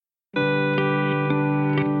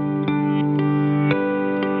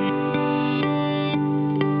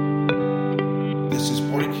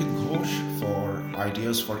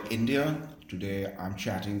India. Today I'm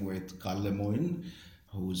chatting with Karl Ove Moene,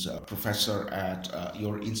 who's a professor at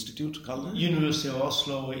your institute, Karl? University of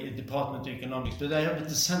Oslo, Department of Economics. But I have at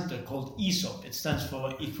the center called ESOP. It stands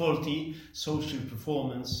for Equality, Social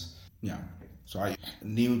Performance. Yeah. So I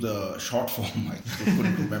knew the short form, I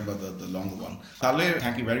couldn't remember the longer one. Karl,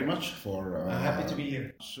 thank you very much for... I'm happy to be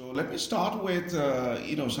here. So let me start with,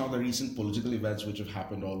 some of the recent political events which have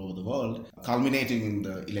happened all over the world, culminating in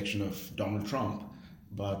the election of Donald Trump.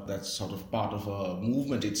 But that's sort of part of a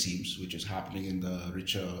movement, it seems, which is happening in the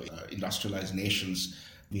richer industrialized nations.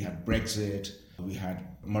 We had Brexit, we had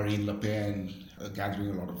Marine Le Pen gathering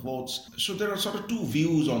a lot of votes. So there are sort of two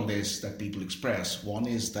views on this that people express. One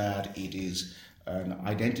is that it is an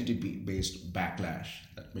identity-based backlash,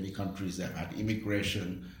 that many countries have had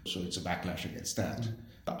immigration, so it's a backlash against that.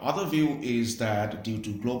 The other view is that due to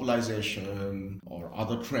globalisation or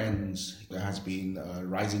other trends, there has been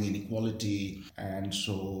rising inequality, and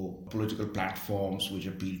so political platforms which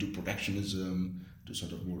appeal to protectionism, to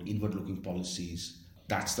sort of more inward-looking policies,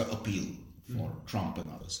 that's the appeal for Trump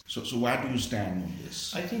and others. So where do you stand on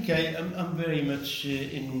this? I think I'm very much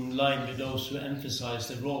in line with those who emphasize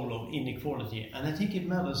the role of inequality, and I think it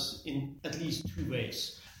matters in at least two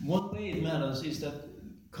ways. One way it matters is that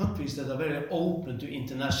countries that are very open to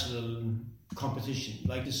international competition,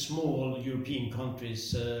 like the small European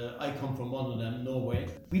countries, I come from one of them, Norway,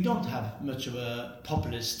 we don't have much of a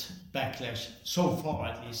populist backlash, so far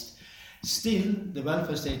at least. Still, the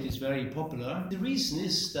welfare state is very popular. The reason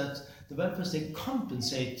is that the welfare state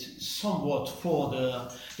compensates somewhat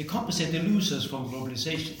they compensate the losers from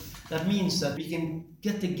globalization. That means that we can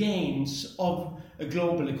get the gains of a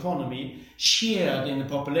global economy shared in the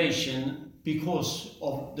population because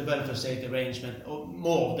of the welfare state arrangement.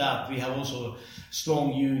 More of that, we have also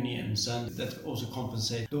strong unions, and that also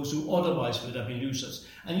compensate those who otherwise would have been losers.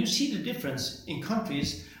 And you see the difference in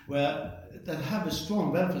countries that have a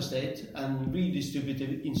strong welfare state and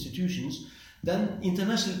redistributive institutions. Then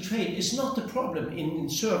international trade is not the problem in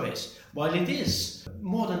surveys. While it is,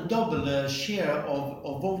 more than double the share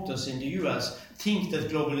of voters in the US think that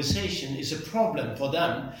globalization is a problem for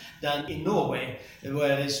them than in Norway,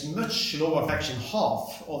 where it's much lower fraction,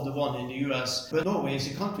 half of the one in the US. Where Norway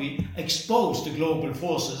is a country exposed to global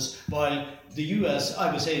forces, while the US,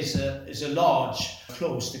 I would say, is a large,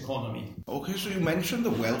 closed economy. Okay, so you mentioned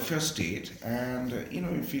the welfare state, and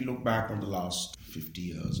if you look back on the last 50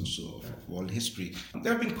 years or so of world history,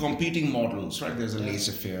 there have been competing models, right? There's a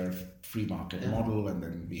laissez-faire free market model, and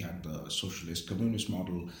then we had the socialist communist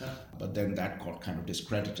model, but then that got kind of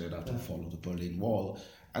discredited after the fall of the Berlin Wall.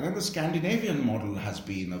 And then the Scandinavian model has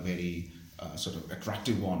been a very sort of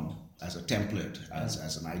attractive one as a template,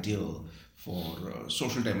 as an ideal for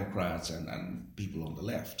social democrats and people on the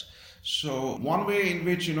left. So one way in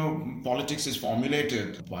which, politics is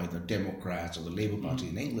formulated by the Democrats or the Labour Party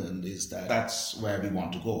in England is that that's where we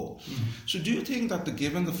want to go. So do you think that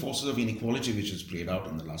given the forces of inequality which has played out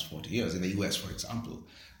in the last 40 years, in the US, for example,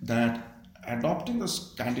 that adopting the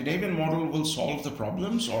Scandinavian model will solve the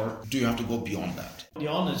problems, or do you have to go beyond that? The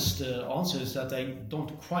honest answer is that I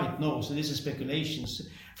don't quite know. So this is speculations.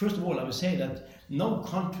 First of all, I would say that no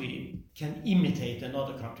country can imitate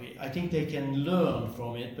another country. I think they can learn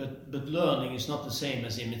from it, but learning is not the same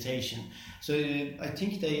as imitation. So I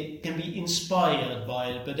think they can be inspired by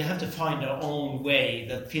it, but they have to find their own way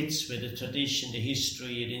that fits with the tradition, the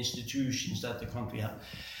history, the institutions that the country has.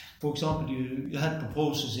 For example, you had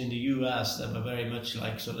proposals in the US that were very much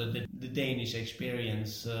like sort of the Danish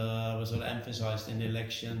experience was sort of emphasized in the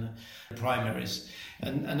election primaries.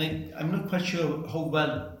 And I'm not quite sure how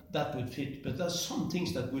well that would fit, but there's some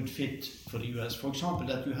things that would fit for the US. For example,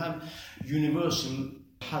 that you have universal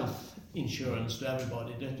health insurance to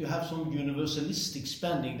everybody, that you have some universalistic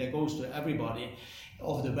spending that goes to everybody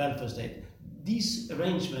of the welfare state. These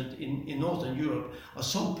arrangements in Northern Europe are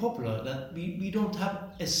so popular that we don't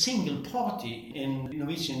have a single party in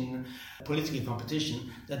Norwegian political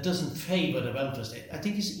competition that doesn't favor the welfare state. I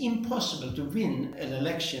think it's impossible to win an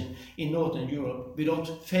election in Northern Europe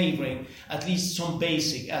without favoring at least some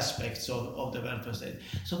basic aspects of the welfare state.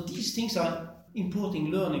 So these things are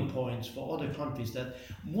important learning points for other countries, that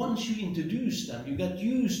once you introduce them, you get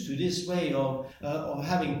used to this way of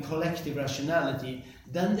having collective rationality,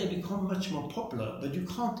 then they become much more popular. But you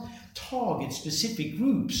can't target specific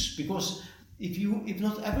groups, because if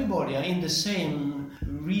not everybody are in the same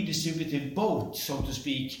redistributed boat, so to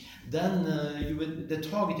speak, then the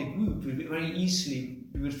targeted group will be very easily,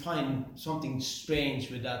 you will find something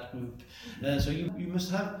strange with that group. So you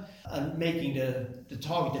must have making the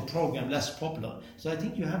targeted program less popular. So I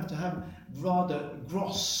think you have to have rather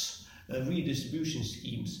gross redistribution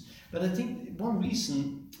schemes. But I think one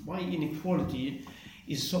reason why inequality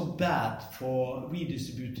is so bad for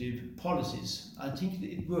redistributive policies. I think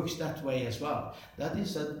it works that way as well. That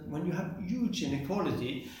is that when you have huge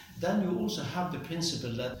inequality, then you also have the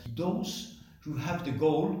principle that those who have the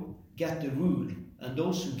goal get the rule, and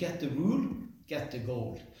those who get the rule get the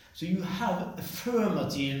goal. So you have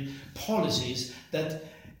affirmative policies that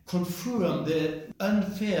confirm the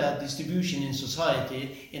unfair distribution in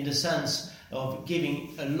society in the sense of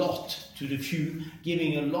giving a lot to the few,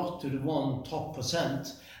 giving a lot to the one top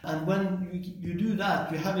percent. And when you do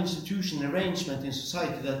that, you have institution arrangement in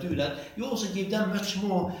society that do that, you also give them much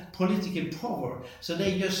more political power. So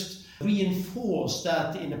they just reinforce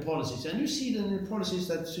that in the policies. And you see that in the policies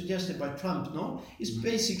that suggested by Trump, no? It's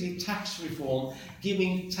basically tax reform,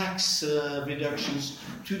 giving tax reductions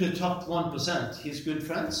to the top 1%, his good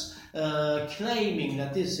friends, claiming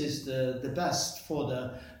that this is the best for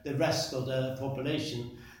the rest of the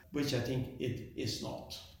population, which I think it is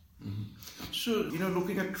not. Mm-hmm. So,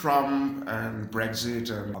 looking at Trump and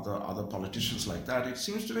Brexit and other politicians like that, it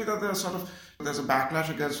seems to me that there's a backlash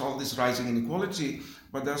against all this rising inequality,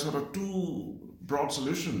 but there are sort of two broad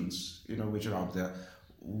solutions, which are out there.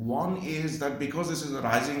 One is that because this is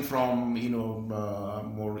arising from,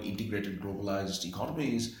 more integrated, globalized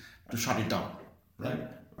economies, to shut it down,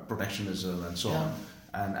 right? Protectionism and so on.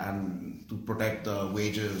 And to protect the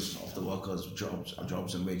wages of the workers,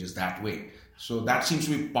 jobs and wages that way. So that seems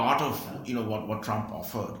to be part of what Trump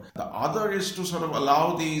offered. The other is to sort of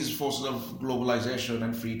allow these forces of globalization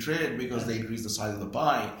and free trade because they increase the size of the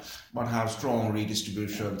pie, but have strong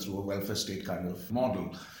redistribution through a welfare state kind of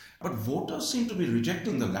model. But voters seem to be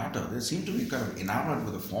rejecting the latter. They seem to be kind of enamored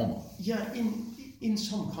with the former. Yeah, in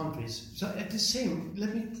some countries. So at the same,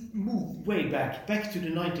 let me move way back to the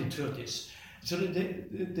 1930s. So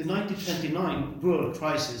the 1929 world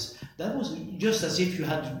crisis, that was just as if you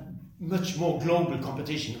had much more global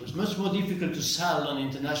competition. It was much more difficult to sell on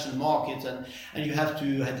international markets, and you had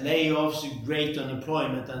layoffs, great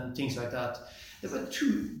unemployment and things like that. There were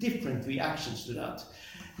two different reactions to that.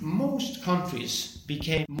 Most countries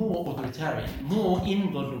became more authoritarian, more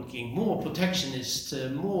inward-looking, more protectionist,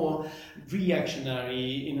 more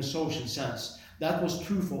reactionary in a social sense. That was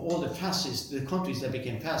true for all the countries that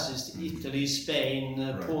became fascist: Italy,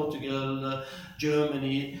 Spain, Portugal,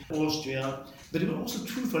 Germany, Austria. But it was also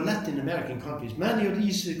true for Latin American countries. Many of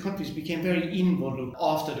these countries became very inward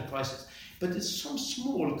after the crisis. But some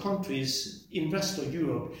small countries in rest of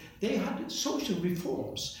Europe, they had social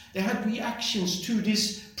reforms. They had reactions to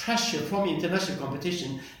this pressure from international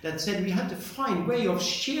competition that said we had to find a way of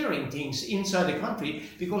sharing things inside the country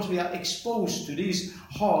because we are exposed to these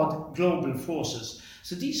hard global forces.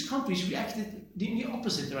 So these countries reacted in the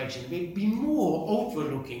opposite direction. They became more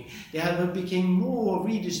outward-looking. They became more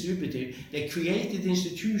redistributive. They created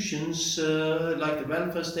institutions like the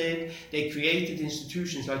welfare state. They created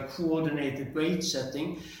institutions like coordinated wage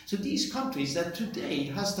setting. So these countries that today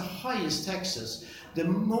has the highest taxes, the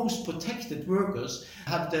most protected workers,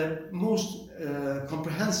 have the most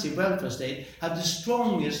comprehensive welfare state, have the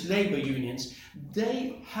strongest labor unions,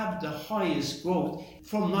 they have the highest growth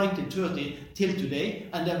from 1930 till today,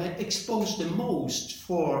 and they have exposed the most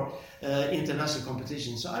for international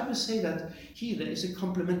competition. So I would say that here there is a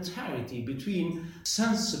complementarity between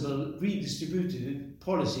sensible redistributive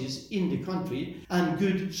policies in the country and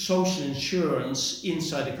good social insurance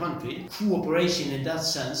inside the country, cooperation in that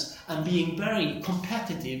sense, and being very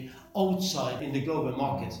competitive outside in the global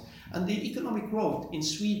market. And the economic growth in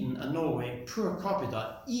Sweden and Norway per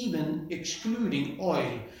capita, even excluding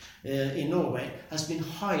oil in Norway, has been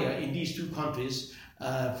higher in these two countries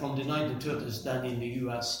from the 1930s than in the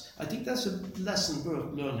US. I think that's a lesson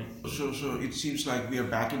worth learning. So it seems like we are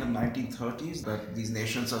back in the 1930s, that these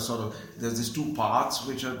nations are sort of, there's these two paths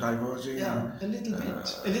which are diverging. Yeah, a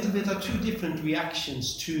little bit are two different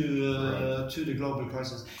reactions to the global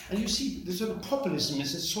crisis. And you see, the sort of populism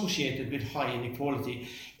is associated with high inequality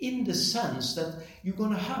in the sense that you're going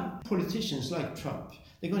to have politicians like Trump.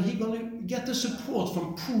 He's going to get the support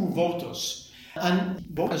from poor voters. And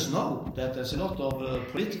voters know that there's a lot of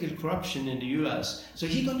political corruption in the US. So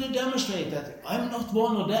he's going to demonstrate that I'm not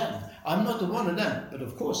one of them. I'm not one of them. But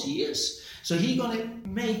of course he is. So he's going to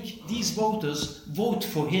make these voters vote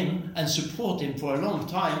for him and support him for a long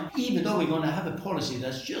time, even though we're going to have a policy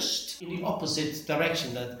that's just in the opposite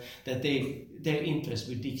direction that their interest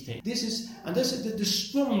will dictate. This is the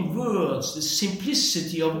strong words, the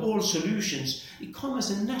simplicity of all solutions. It comes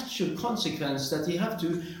as a natural consequence that he have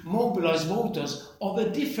to mobilize voters of a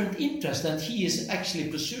different interest that he is actually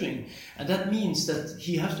pursuing. And that means that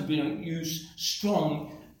he has to use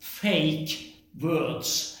strong, fake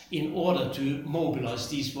words in order to mobilize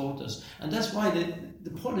these voters. And that's why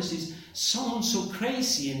the policies sound so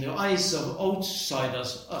crazy in the eyes of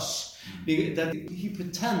outsiders, us, that he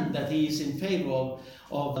pretends that he is in favor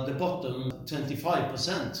of the bottom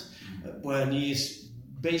 25%, when he is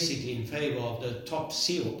basically in favor of the top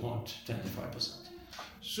 0.25%.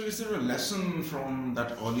 So is there a lesson from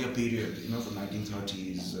that earlier period, the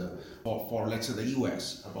 1930s, for let's say the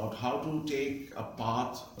US, about how to take a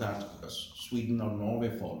path that Sweden or Norway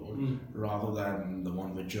followed, rather than the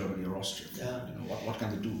one with Germany or Austria? Yeah. What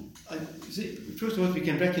can they do? First of all, we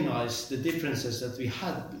can recognize the differences that we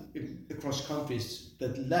had across countries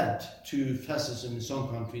that led to fascism in some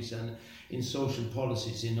countries and in social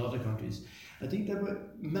policies in other countries. I think there were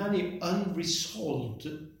many unresolved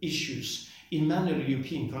issues in many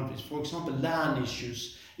European countries. For example, land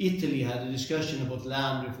issues. Italy had a discussion about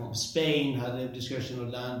land reform. Spain had a discussion of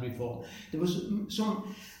land reform. There was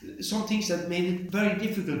some things that made it very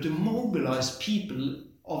difficult to mobilize people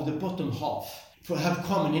of the bottom half to have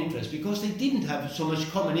common interest, because they didn't have so much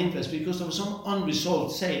common interest, because there was some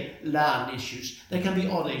unresolved, say, land issues. There can be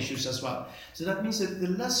other issues as well. So that means that the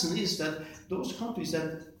lesson is that those countries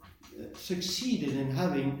that succeeded in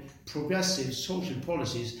having progressive social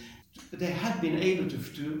policies, they had been able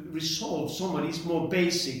to resolve some of these more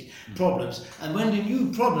basic problems. And when the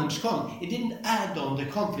new problems come, it didn't add on the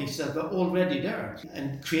conflicts that were already there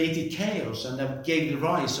and created chaos, and that gave the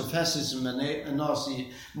rise of fascism and a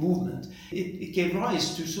Nazi movement. It gave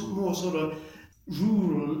rise to some more sort of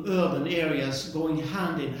rural, urban areas going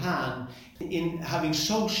hand in hand in having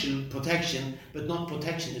social protection, but not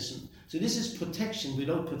protectionism. So this is protection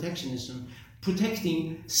without protectionism,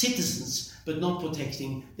 protecting citizens, but not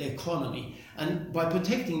protecting the economy. And by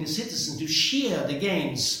protecting the citizens, to share the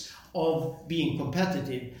gains of being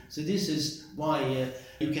competitive. So this is why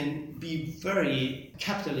you can be very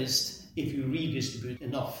capitalist if you redistribute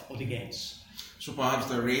enough of the gains. So perhaps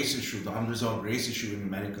the race issue, the unresolved race issue in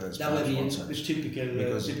America is that would be one such.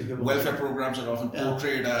 Typical welfare programs are often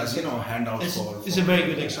portrayed as handouts for. It's a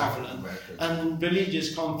very good example, and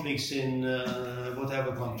religious conflicts in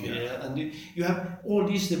whatever country, and you have all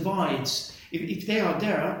these divides. If they are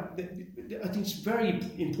there, I think it's very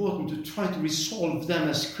important to try to resolve them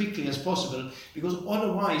as quickly as possible, because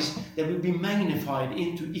otherwise they will be magnified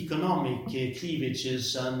into economic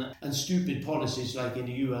cleavages and stupid policies like in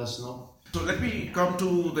the US now. So let me come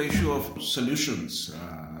to the issue of solutions.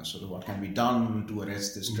 Sort of what can be done to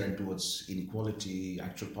arrest this trend towards inequality,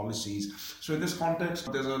 actual policies. So in this context,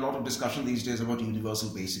 there's a lot of discussion these days about universal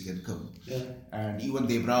basic income. Yeah. And even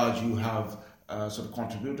Debraj, you have sort of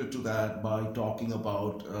contributed to that by talking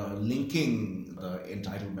about linking the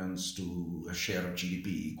entitlements to a share of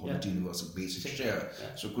GDP, equality universal basic share.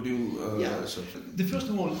 Yeah. So could you... First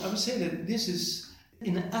of all, I would say that this is,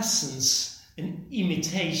 in essence, an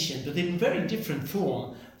imitation, but in very different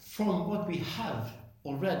form from what we have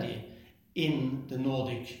already in the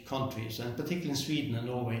Nordic countries, and particularly in Sweden and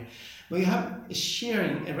Norway, where you have a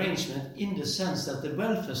sharing arrangement in the sense that the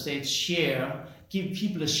welfare states give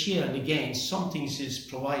people a share in the gains. Something is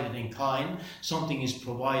provided in kind, something is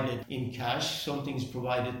provided in cash, something is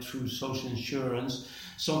provided through social insurance,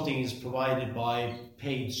 something is provided by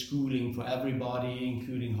paid schooling for everybody,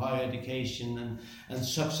 including higher education and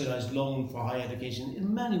subsidized loan for higher education.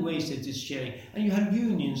 In many ways it is sharing. And you have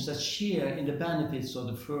unions that share in the benefits of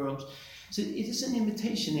the firms. So it is an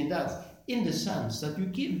imitation in that, in the sense that you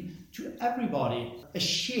give to everybody a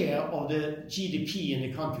share of the GDP in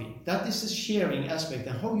the country. That is the sharing aspect,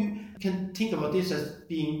 and how you can think about this as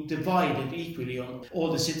being divided equally on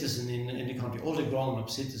all the citizens in the country, all the grown-up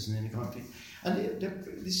citizens in the country. And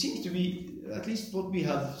there seems to be, at least what we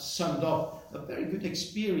have summed up, a very good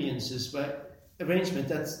experiences where arrangements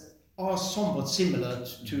that are somewhat similar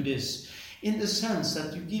to this, in the sense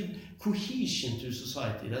that you give cohesion to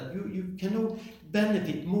society, that you can now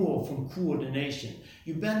benefit more from coordination.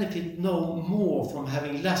 You benefit no more from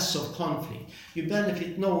having less of conflict. You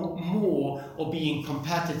benefit no more of being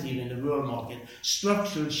competitive in the world market.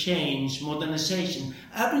 Structural change, modernization,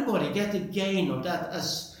 everybody get a gain of that,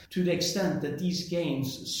 as to the extent that these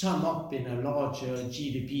gains sum up in a larger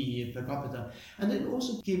GDP per capita. And then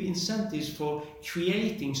also give incentives for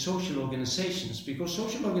creating social organizations, because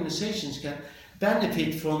social organizations can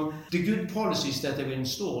benefit from the good policies that they've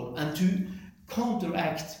installed, and to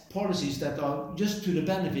counteract policies that are just to the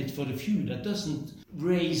benefit for the few, that doesn't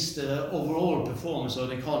raise the overall performance of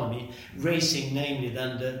the economy, raising namely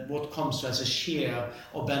then what comes as a share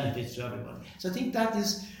of benefits to everybody. So I think that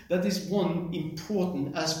is one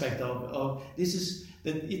important aspect of this, is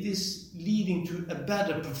that it is leading to a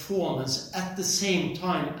better performance at the same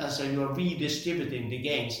time as you are redistributing the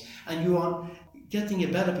gains, and you are getting a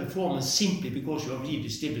better performance simply because you are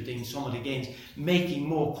redistributing some of the gains, making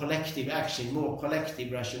more collective action, more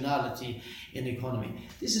collective rationality in the economy.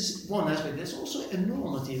 This is one aspect. There's also a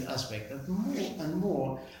normative aspect, that more and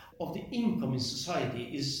more of the income in society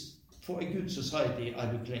is, for a good society,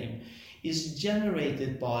 I would claim, is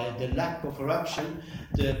generated by the lack of corruption,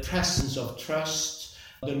 the presence of trust,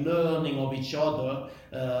 the learning of each other,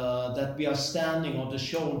 that we are standing on the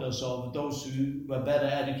shoulders of those who were better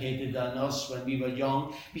educated than us when we were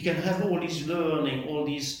young. We can have all this learning, all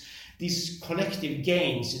these collective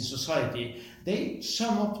gains in society. They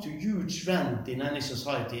sum up to huge rent in any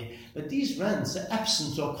society. But these rents, the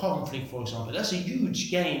absence of conflict, for example, that's a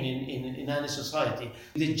huge gain in any society.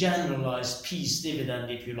 The generalized peace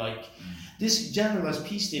dividend, if you like. This generalized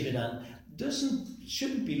peace dividend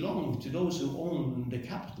shouldn't belong to those who own the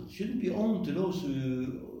capital, shouldn't be owned to those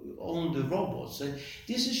who own the robots.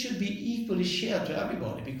 This should be equally shared to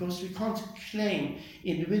everybody, because we can't claim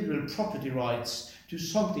individual property rights to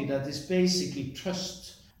something that is basically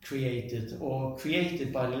trust created, or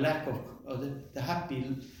created by the lack of the happy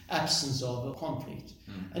absence of conflict.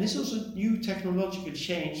 And it's also new technological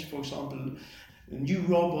change, for example, new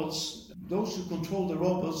robots. Those who control the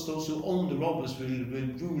robots, those who own the robots will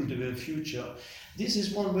rule the future. This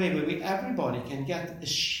is one way where everybody can get a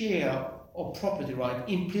share of property right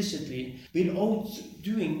implicitly without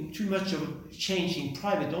doing too much of changing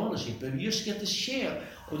private ownership, but we just get a share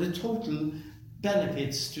of the total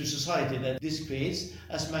benefits to society that this creates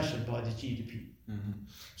as measured by the GDP. Mm-hmm.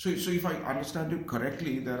 So if I understand you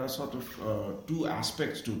correctly, there are sort of two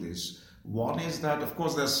aspects to this. One is that, of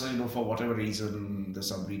course, there's, for whatever reason, the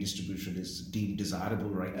some redistribution is deemed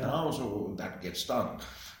desirable right now, so that gets done.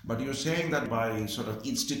 But you're saying that by sort of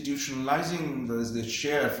institutionalizing the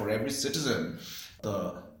share for every citizen,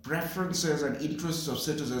 the preferences and interests of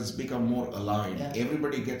citizens become more aligned. Yeah.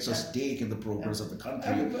 Everybody gets a stake in the progress of the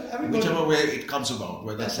country, whichever way it comes about.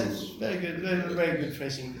 That's very good, very good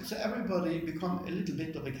phrasing. So everybody become a little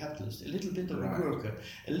bit of a capitalist, a little bit of a worker,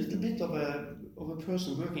 a little bit of a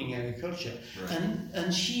person working in agriculture,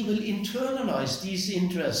 and she will internalize these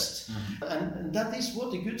interests, and that is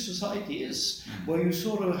what a good society is, where you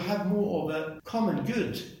sort of have more of a common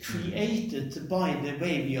good created by the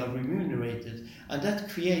way we are remunerated, and that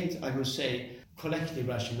creates, I would say, collective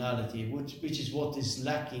rationality, which is what is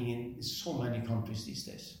lacking in so many countries these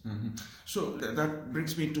days. Mm-hmm. So that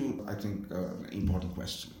brings me to, I think, an important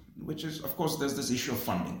question, which is, of course, there's this issue of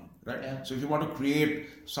funding. Right. Yeah. So if you want to create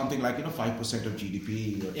something like 5% of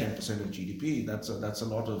GDP or 10% of GDP, that's a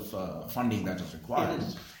lot of funding that is required,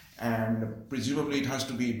 and presumably it has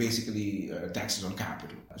to be basically taxes on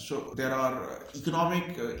capital. So there are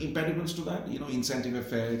economic impediments to that. Incentive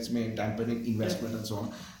effects may dampen investment and so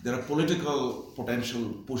on. There are political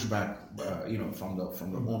potential pushback, from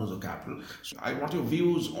the owners of capital. So I want your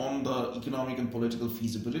views on the economic and political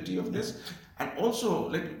feasibility of this. And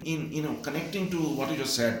also, connecting to what you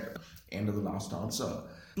just said, end of the last answer,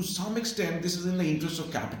 to some extent, this is in the interest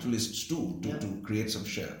of capitalists too, to create some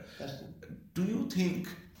share. Do you think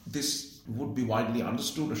this would be widely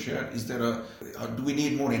understood or shared? Is there do we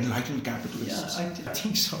need more enlightened capitalists? Yeah, I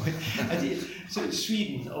think so. So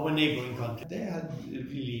Sweden, our neighboring country, they had a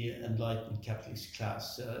really enlightened capitalist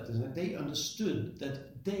class. They understood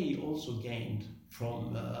that they also gained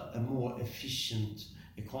from a more efficient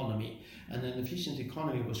economy, and an efficient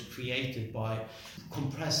economy was created by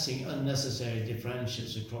compressing unnecessary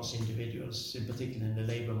differentials across individuals, in particular in the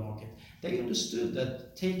labor market. They understood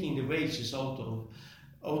that taking the wages out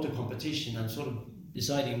of competition and sort of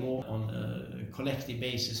deciding more on a collective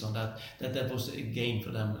basis on that was a gain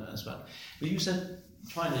for them as well. But you said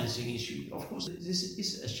financing issue. Of course, this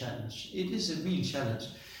is a challenge. It is a real challenge.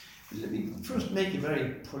 Let me first make a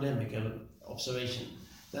very polemical observation,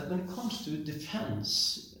 that when it comes to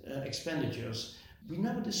defense expenditures, we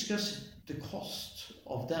never discuss the cost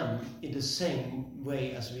of them in the same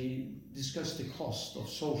way as we discuss the cost of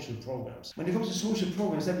social programs. When it comes to social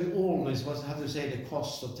programs, then we always have to say the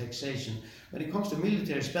cost of taxation. When it comes to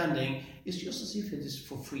military spending, it's just as if it is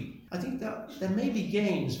for free. I think that there may be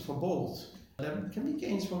gains for both. There can be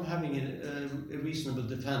gains from having a reasonable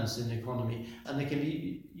defense in the economy, and there can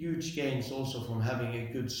be huge gains also from having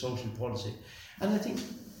a good social policy. And I think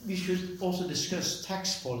we should also discuss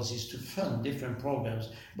tax policies to fund different programs,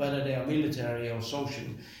 whether they are military or social,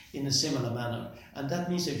 in a similar manner. And that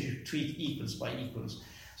means that you treat equals by equals.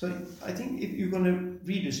 So I think if you're going to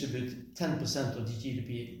redistribute 10% of the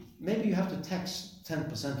GDP, maybe you have to tax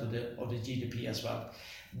 10% of the GDP as well.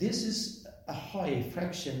 This is a high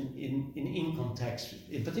fraction in income tax,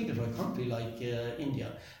 in particular for a country like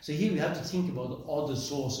India. So here we have to think about other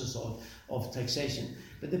sources of taxation.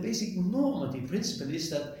 But the basic normative principle is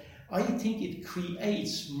that I think it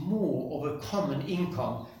creates more of a common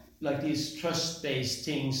income, like these trust-based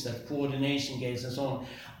things, that coordination gains and so on,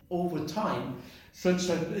 over time, such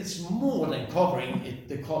that it's more than covering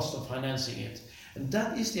the cost of financing it. And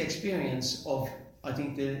that is the experience of, I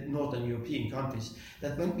think, the Northern European countries,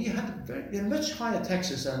 that when we had much higher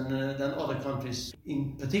taxes than other countries,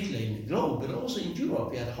 in particular in the globe, but also in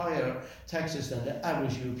Europe, we had higher taxes than the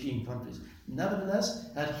average European countries. Nevertheless,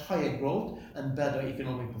 had higher growth and better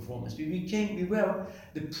economic performance. We were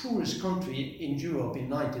the poorest country in Europe in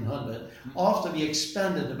 1900. After we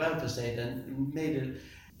expanded the welfare state and made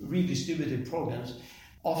redistributive programs,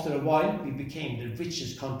 after a while we became the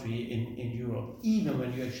richest country in Europe, even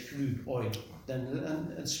when you exclude oil.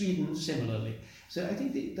 And Sweden similarly. So I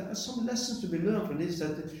think there are some lessons to be learned from this,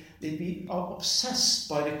 that we are obsessed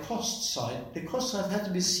by the cost side. The cost side has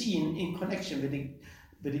to be seen in connection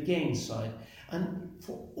with the gain side. And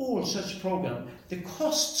for all such programs, the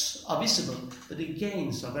costs are visible, but the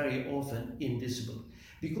gains are very often invisible.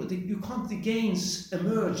 Because the gains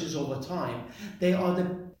emerges over time. They are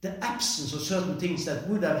the absence of certain things that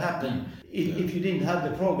would have happened if you didn't have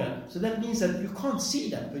the program. So that means that you can't see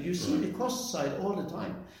them, but you see the cost side all the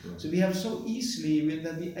time. So we have so easily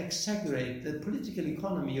that we exaggerate the political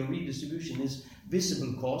economy of redistribution is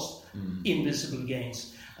visible cost, invisible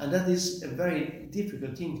gains. And that is a very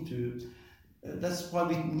difficult thing to... that's why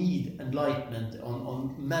we need enlightenment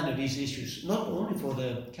on many of these issues, not only for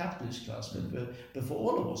the capitalist class, but for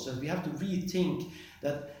all of us. That we have to rethink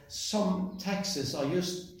that some taxes are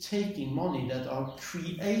just taking money that are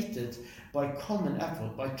created by common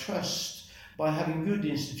effort, by trust, by having good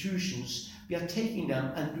institutions. We are taking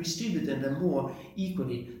them and distributing them more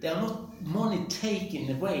equally. They are not money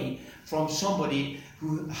taken away from somebody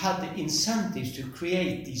who had the incentives to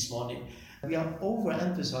create this money. We are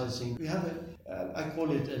overemphasizing. We have I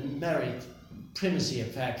call it a merit primacy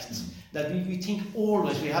effect, that we think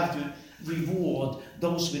always we have to reward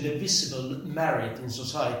those with a visible merit in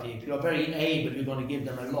society. If you are very able, you're going to give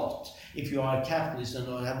them a lot. If you are a capitalist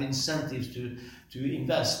and have incentives to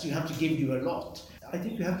invest, you have to give you a lot. I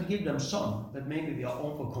think you have to give them some, but maybe we are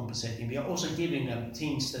overcompensating. We are also giving them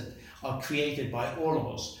things that are created by all of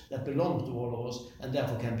us, that belong to all of us, and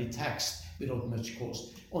therefore can be taxed without much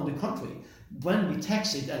cost. On the contrary, when we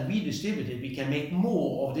tax it and redistribute it, we can make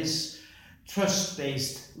more of this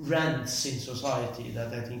trust-based rents in society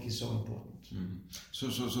that I think is so important. So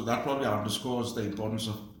that probably underscores the importance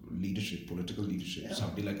of leadership, political leadership.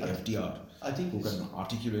 Somebody like FDR, I think, who can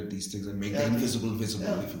articulate these things and make the invisible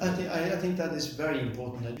visible. I think that is very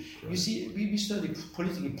important. Right. You see, we study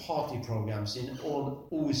political party programs in all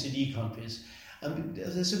OECD countries. And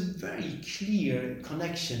there's a very clear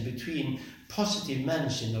connection between positive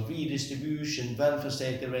mention of redistribution, welfare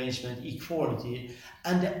state arrangement, equality,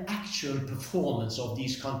 and the actual performance of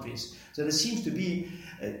these countries. So there seems to be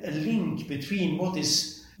a link between what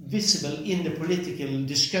is visible in the political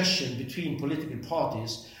discussion between political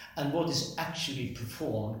parties and what is actually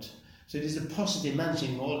performed. So it is a positive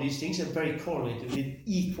mentioning of all these things are very correlated with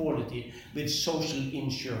equality, with social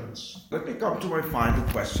insurance. Let me come to my final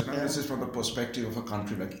question, and this is from the perspective of a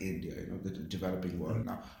country like India, the developing world.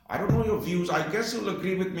 Now, I don't know your views. I guess you'll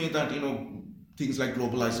agree with me that, things like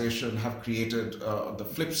globalization have created, the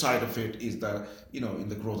flip side of it is that, in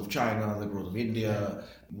the growth of China, the growth of India,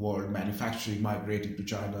 world manufacturing migrating to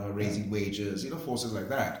China, raising wages, forces like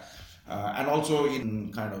that. And also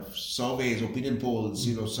in kind of surveys, opinion polls,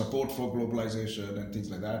 support for globalization and things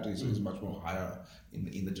like that is much more higher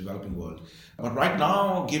in the developing world. But right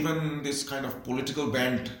now, given this kind of political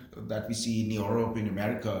bent that we see in Europe, in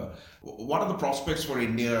America, what are the prospects for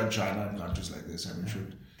India and China and countries like this?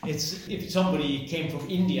 It's if somebody came from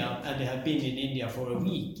India and they have been in India for a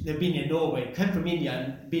week, they've been in Norway, came from India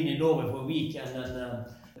and been in Norway for a week, and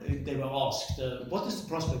then they were asked, what is the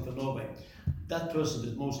prospect for Norway? That person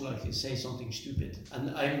would most likely say something stupid,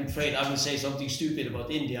 and I'm afraid I will say something stupid about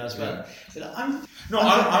India as well. But I'm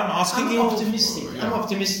asking you. Optimistic. Yeah. I'm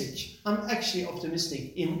optimistic. I'm actually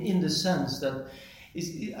optimistic in the sense that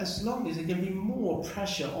as long as there can be more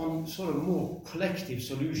pressure on sort of more collective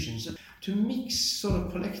solutions, to mix sort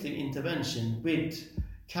of collective intervention with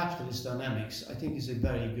capitalist dynamics, I think is a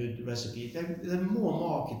very good recipe. There are more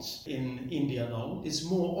markets in India now. It's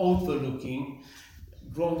more outward-looking.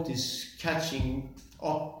 Growth is catching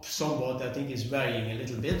up somewhat. I think it's varying a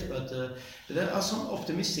little bit, but there are some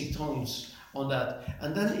optimistic tones on that.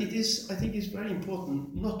 And then I think it's very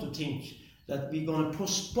important not to think that we're going to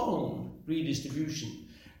postpone redistribution,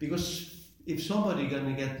 because if everybody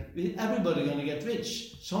going to get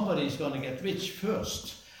rich, somebody is going to get rich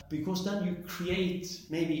first, because then you create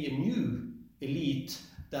maybe a new elite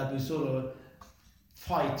that will sort of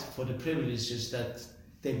fight for the privileges that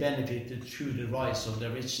they benefited through the rise of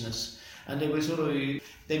their richness, and they will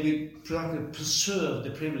preserve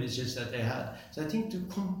the privileges that they had. So I think to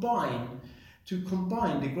combine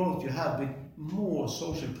the growth you have with more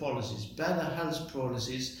social policies, better health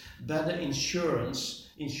policies, better insurance,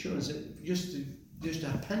 just to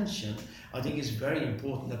have pension, I think is very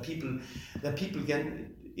important. That people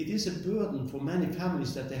can. It is a burden for many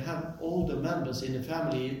families that they have older members in the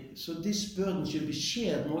family. So this burden should be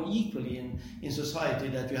shared more equally in society.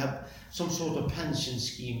 That you have some sort of pension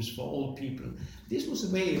schemes for old people. This was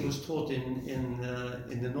the way it was taught in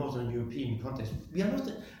the Northern European context. We are not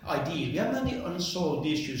ideal. We have many unsolved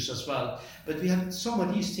issues as well, but we have some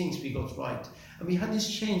of these things we got right. And we had this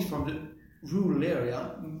change from the rural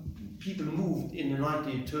area. People moved in the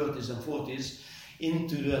 1930s and 40s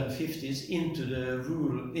into the 50s, into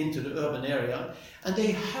the urban area, and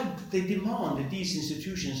they demanded these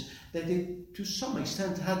institutions that they, to some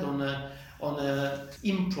extent, had on a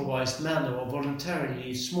improvised manner or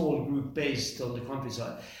voluntarily small group based on the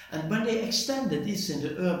countryside. And when they extended this in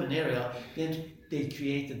the urban area, then they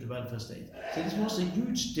created the welfare state. So this was a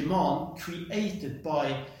huge demand created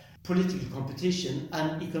by political competition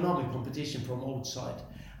and economic competition from outside,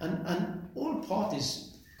 and all parties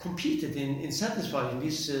competed in satisfying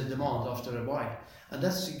this demand after a while. And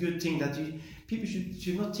that's a good thing, that people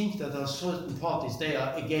should not think that there are certain parties, they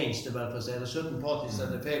are against the welfare state, there are certain parties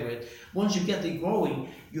that are favor it. Once you get it growing,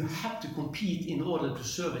 you have to compete in order to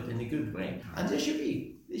serve it in a good way. And there should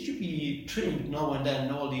be trimmed now and then,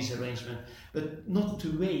 all these arrangements, but not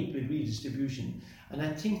to wait with redistribution. And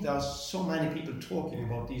I think there are so many people talking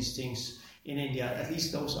about these things in India, at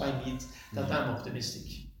least those I meet, that I'm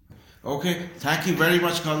optimistic. Okay, thank you very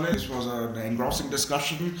much, Karl. This was an engrossing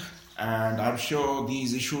discussion, and I'm sure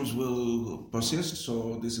these issues will persist,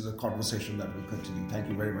 so this is a conversation that will continue. Thank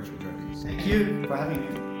you very much for joining us. Thank you for having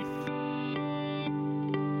me.